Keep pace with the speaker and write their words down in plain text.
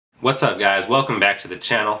What's up guys, welcome back to the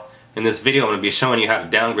channel. In this video I'm going to be showing you how to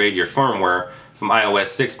downgrade your firmware from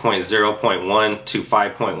iOS 6.0.1 to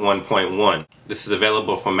 5.1.1. This is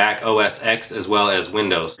available for Mac OS X as well as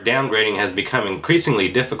Windows. Downgrading has become increasingly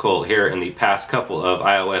difficult here in the past couple of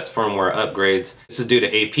iOS firmware upgrades. This is due to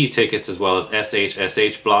AP tickets as well as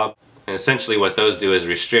SHSH blob. And essentially what those do is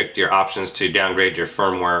restrict your options to downgrade your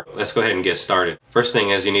firmware. Let's go ahead and get started. First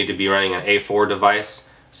thing is you need to be running an A4 device.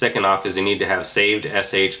 Second off is you need to have saved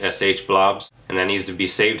SHSH blobs, and that needs to be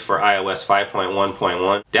saved for iOS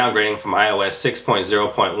 5.1.1. Downgrading from iOS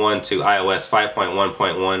 6.0.1 to iOS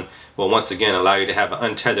 5.1.1 will once again allow you to have an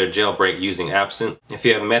untethered jailbreak using Absent. If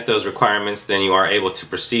you have met those requirements, then you are able to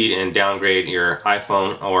proceed and downgrade your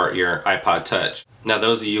iPhone or your iPod Touch. Now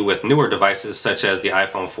those of you with newer devices such as the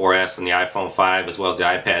iPhone 4S and the iPhone 5 as well as the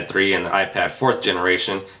iPad 3 and the iPad 4th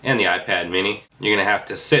generation and the iPad mini, you're going to have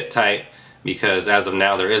to sit tight because as of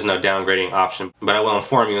now there is no downgrading option, but I will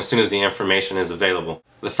inform you as soon as the information is available.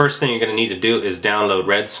 The first thing you're going to need to do is download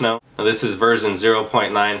RedSnOw. Now this is version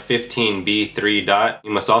 0.915b3.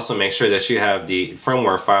 You must also make sure that you have the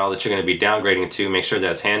firmware file that you're going to be downgrading to, make sure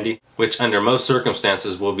that's handy, which under most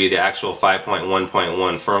circumstances will be the actual 5.1.1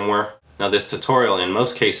 firmware. Now this tutorial in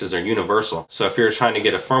most cases are universal, so if you're trying to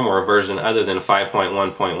get a firmware version other than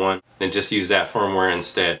 5.1.1, then just use that firmware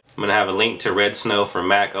instead. I'm going to have a link to RedSnOw for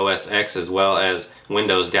Mac OS X as well as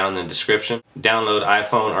Windows down in the description. Download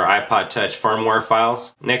iPhone or iPod Touch firmware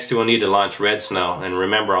files. Next you will need to launch RedSnOw, and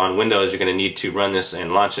remember on Windows you're going to need to run this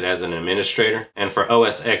and launch it as an administrator. And for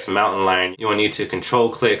OS X Mountain Lion you will need to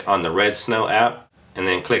control click on the RedSnOw app and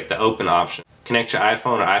then click the open option. Connect your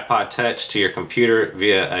iPhone or iPod Touch to your computer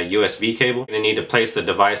via a USB cable. You're going to need to place the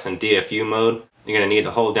device in DFU mode. You're going to need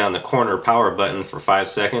to hold down the corner power button for 5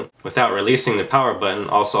 seconds. Without releasing the power button,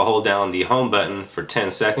 also hold down the home button for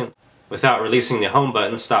 10 seconds. Without releasing the home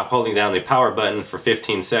button, stop holding down the power button for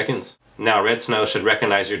 15 seconds. Now RedSnOw should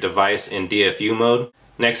recognize your device in DFU mode.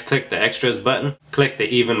 Next, click the Extras button, click the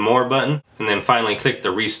Even More button, and then finally click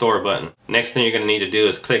the Restore button. Next thing you're going to need to do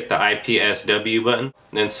is click the IPSW button,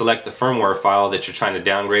 then select the firmware file that you're trying to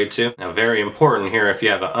downgrade to. Now very important here, if you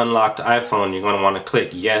have an unlocked iPhone, you're going to want to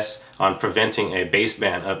click Yes on preventing a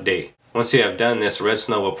baseband update. Once you have done this,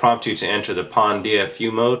 RedSnOw will prompt you to enter the PON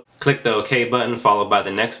DFU mode. Click the OK button followed by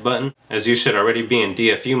the next button. As you should already be in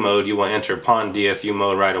DFU mode, you will enter PON DFU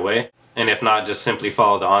mode right away. And if not, just simply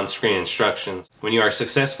follow the on-screen instructions. When you are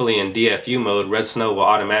successfully in DFU mode, RedSnOw will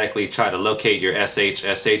automatically try to locate your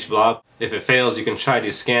SHSH blob. If it fails, you can try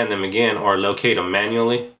to scan them again or locate them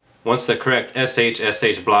manually. Once the correct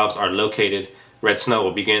SHSH blobs are located, RedSnOw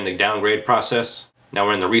will begin the downgrade process. Now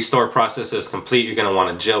when the restore process is complete, you're going to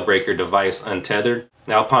want to jailbreak your device untethered.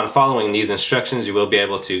 Now upon following these instructions, you will be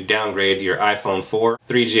able to downgrade your iPhone 4,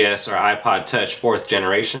 3GS, or iPod Touch 4th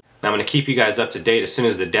generation. Now I'm going to keep you guys up to date as soon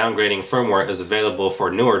as the downgrading firmware is available for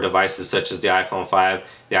newer devices such as the iPhone 5,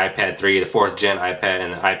 the iPad 3, the 4th gen iPad,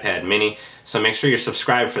 and the iPad mini. So make sure you're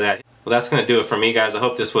subscribed for that. Well, that's going to do it for me, guys. I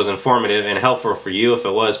hope this was informative and helpful for you. If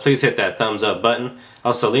it was, please hit that thumbs up button.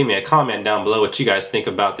 Also leave me a comment down below what you guys think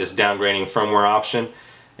about this downgrading firmware option.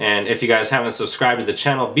 And if you guys haven't subscribed to the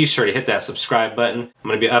channel, be sure to hit that subscribe button. I'm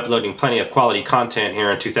going to be uploading plenty of quality content here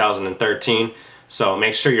in 2013, so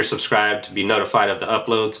make sure you're subscribed to be notified of the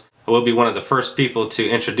uploads. I will be one of the first people to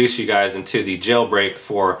introduce you guys into the jailbreak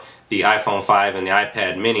for the iPhone 5 and the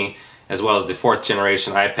iPad mini, as well as the 4th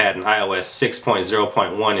generation iPad and iOS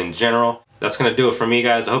 6.0.1 in general. That's going to do it for me,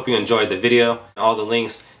 guys. I hope you enjoyed the video. All the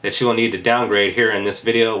links that you will need to downgrade here in this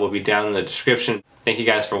video will be down in the description. Thank you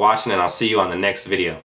guys for watching, and I'll see you on the next video.